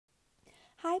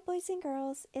Hi boys and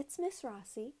girls, it's Miss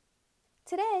Rossi.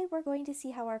 Today we're going to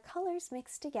see how our colors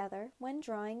mix together when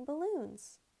drawing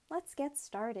balloons. Let's get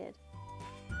started.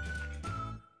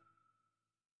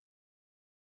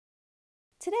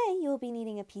 Today you'll be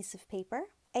needing a piece of paper,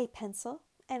 a pencil,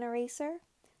 an eraser,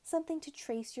 something to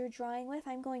trace your drawing with.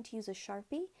 I'm going to use a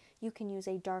Sharpie. You can use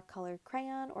a dark colored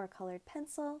crayon or a colored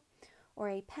pencil, or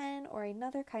a pen or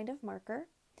another kind of marker,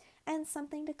 and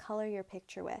something to color your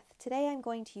picture with. Today I'm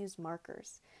going to use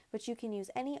markers, but you can use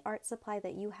any art supply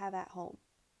that you have at home.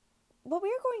 What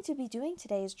we're going to be doing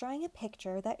today is drawing a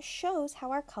picture that shows how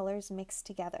our colors mix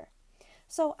together.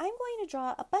 So I'm going to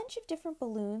draw a bunch of different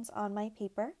balloons on my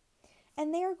paper,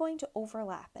 and they are going to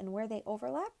overlap, and where they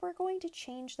overlap, we're going to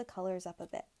change the colors up a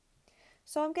bit.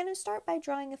 So I'm going to start by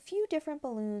drawing a few different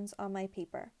balloons on my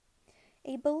paper.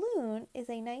 A balloon is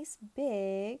a nice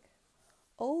big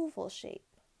oval shape.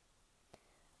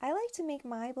 I like to make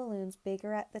my balloons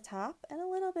bigger at the top and a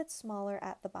little bit smaller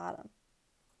at the bottom.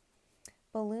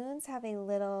 Balloons have a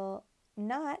little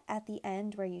knot at the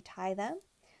end where you tie them,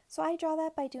 so I draw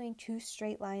that by doing two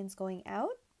straight lines going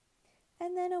out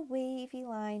and then a wavy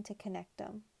line to connect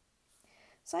them.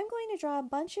 So I'm going to draw a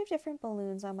bunch of different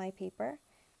balloons on my paper,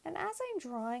 and as I'm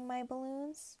drawing my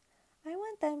balloons, I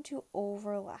want them to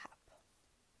overlap.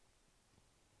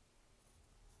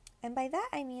 And by that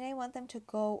I mean I want them to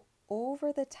go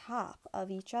over the top of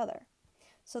each other.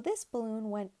 So this balloon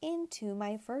went into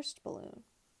my first balloon.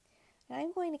 And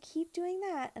I'm going to keep doing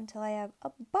that until I have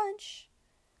a bunch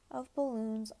of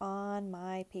balloons on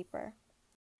my paper.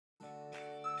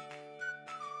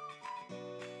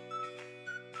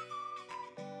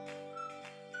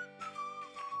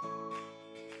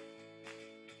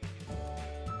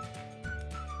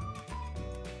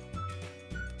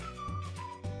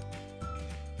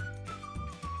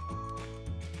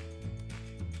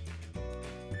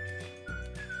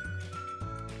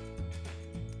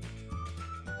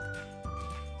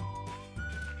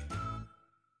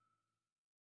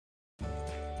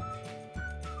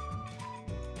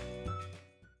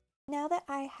 Now that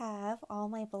I have all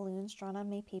my balloons drawn on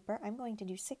my paper, I'm going to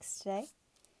do 6 today.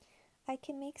 I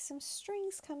can make some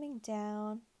strings coming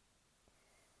down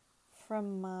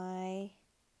from my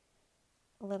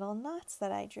little knots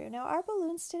that I drew. Now our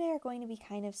balloons today are going to be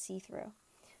kind of see-through,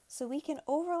 so we can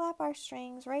overlap our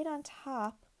strings right on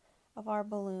top of our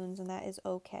balloons, and that is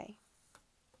okay.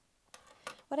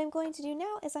 What I'm going to do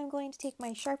now is I'm going to take my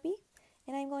Sharpie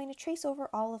and I'm going to trace over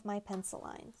all of my pencil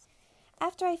lines.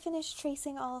 After I finished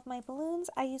tracing all of my balloons,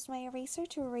 I used my eraser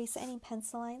to erase any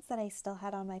pencil lines that I still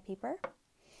had on my paper.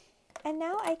 And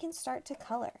now I can start to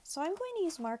color. So I'm going to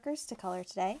use markers to color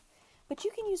today, but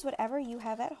you can use whatever you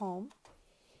have at home.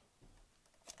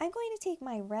 I'm going to take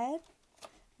my red,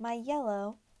 my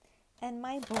yellow, and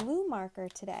my blue marker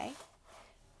today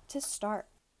to start.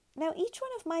 Now each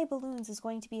one of my balloons is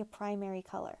going to be a primary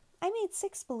color. I made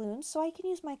 6 balloons, so I can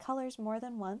use my colors more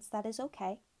than once. That is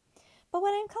okay. But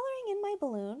when I'm coloring in my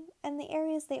balloon and the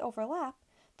areas they overlap,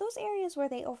 those areas where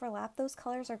they overlap, those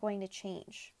colors are going to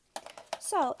change.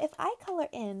 So if I color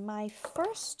in my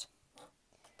first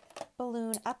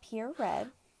balloon up here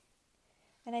red,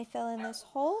 and I fill in this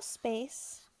whole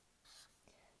space,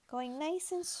 going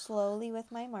nice and slowly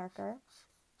with my marker,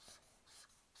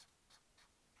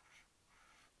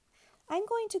 I'm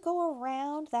going to go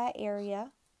around that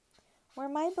area where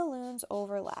my balloons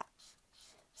overlap.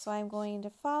 So I'm going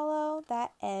to follow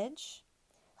that edge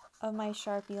of my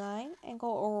Sharpie line and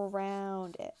go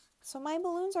around it. So my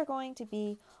balloons are going to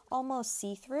be almost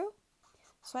see-through.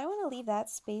 So I want to leave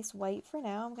that space white for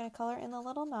now. I'm going to color in the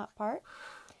little knot part.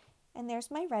 And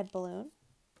there's my red balloon.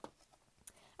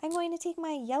 I'm going to take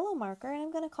my yellow marker and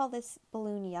I'm going to call this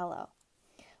balloon yellow.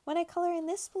 When I color in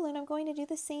this balloon, I'm going to do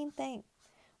the same thing,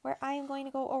 where I am going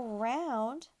to go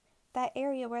around that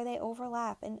area where they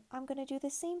overlap, and I'm going to do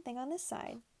the same thing on this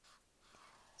side.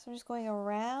 So I'm just going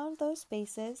around those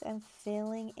spaces and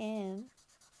filling in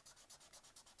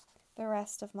the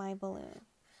rest of my balloon.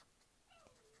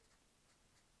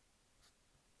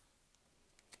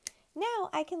 Now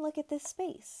I can look at this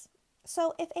space.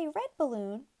 So if a red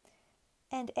balloon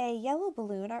and a yellow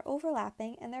balloon are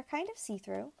overlapping and they're kind of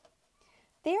see-through,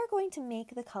 they are going to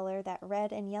make the color that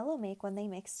red and yellow make when they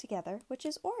mix together, which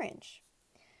is orange.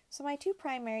 So my two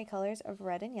primary colors of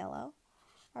red and yellow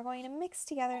are going to mix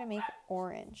together to make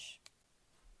orange.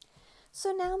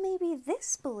 So now maybe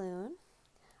this balloon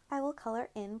I will color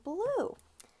in blue.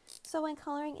 So when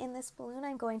coloring in this balloon,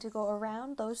 I'm going to go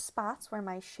around those spots where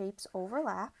my shapes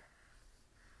overlap,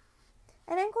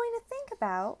 and I'm going to think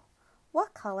about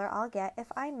what color I'll get if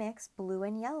I mix blue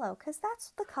and yellow, because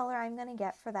that's the color I'm going to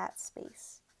get for that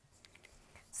space.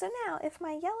 So now if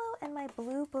my yellow and my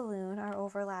blue balloon are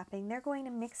overlapping, they're going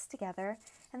to mix together,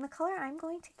 and the color I'm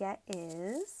going to get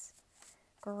is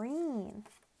green,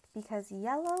 because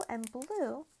yellow and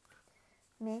blue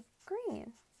make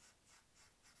green.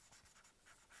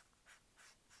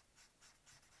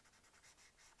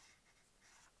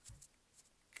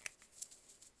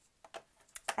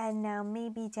 And now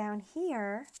maybe down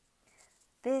here,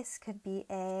 this could be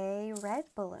a red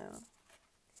balloon.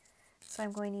 So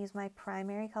I'm going to use my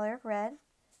primary color of red,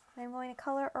 and I'm going to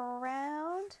color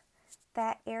around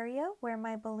that area where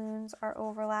my balloons are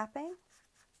overlapping.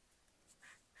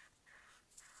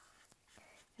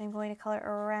 And I'm going to color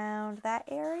around that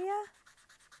area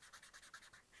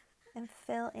and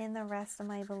fill in the rest of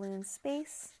my balloon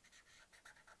space.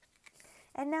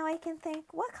 And now I can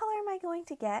think, what color am I going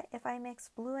to get if I mix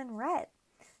blue and red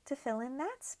to fill in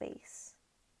that space?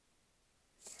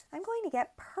 I'm going to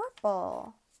get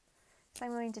purple. So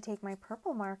I'm going to take my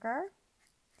purple marker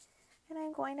and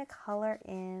I'm going to color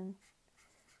in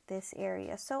this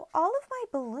area. So all of my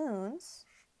balloons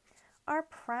are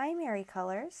primary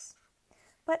colors,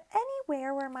 but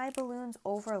anywhere where my balloons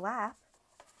overlap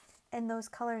and those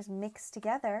colors mix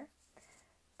together,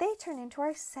 they turn into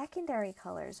our secondary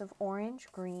colors of orange,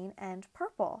 green, and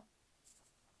purple.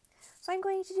 So I'm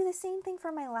going to do the same thing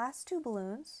for my last two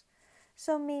balloons.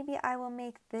 So maybe I will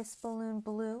make this balloon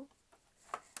blue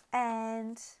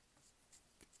and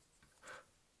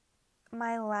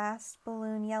my last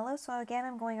balloon yellow. So again,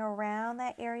 I'm going around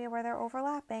that area where they're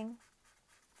overlapping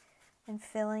and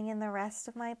filling in the rest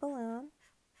of my balloon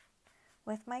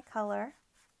with my color.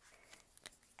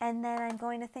 And then I'm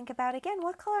going to think about again,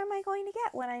 what color am I going to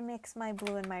get when I mix my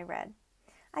blue and my red?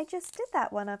 I just did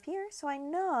that one up here, so I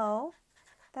know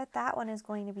that that one is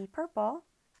going to be purple.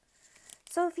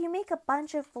 So if you make a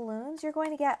bunch of balloons, you're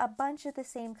going to get a bunch of the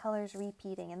same colors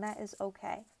repeating, and that is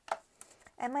okay.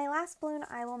 And my last balloon,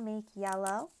 I will make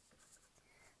yellow.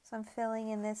 So I'm filling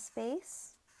in this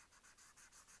space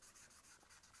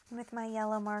with my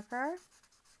yellow marker,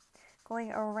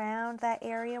 going around that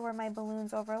area where my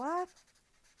balloons overlap.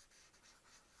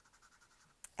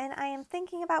 And I am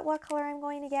thinking about what color I'm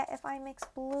going to get if I mix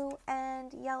blue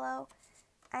and yellow,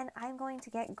 and I'm going to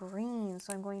get green.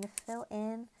 So I'm going to fill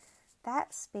in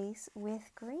that space with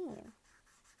green.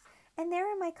 And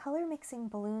there are my color mixing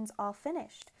balloons all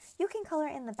finished. You can color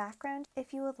in the background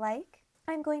if you would like.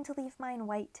 I'm going to leave mine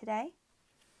white today,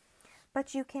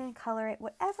 but you can color it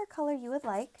whatever color you would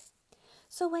like.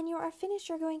 So when you are finished,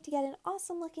 you're going to get an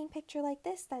awesome looking picture like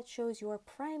this that shows your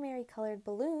primary colored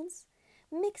balloons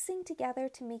mixing together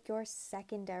to make your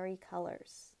secondary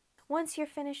colors. Once you're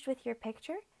finished with your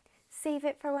picture, save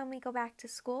it for when we go back to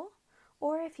school,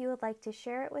 or if you would like to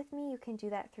share it with me, you can do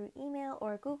that through email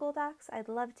or Google Docs. I'd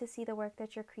love to see the work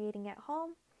that you're creating at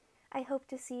home. I hope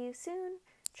to see you soon.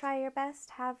 Try your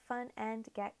best, have fun, and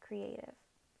get creative.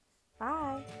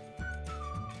 Bye!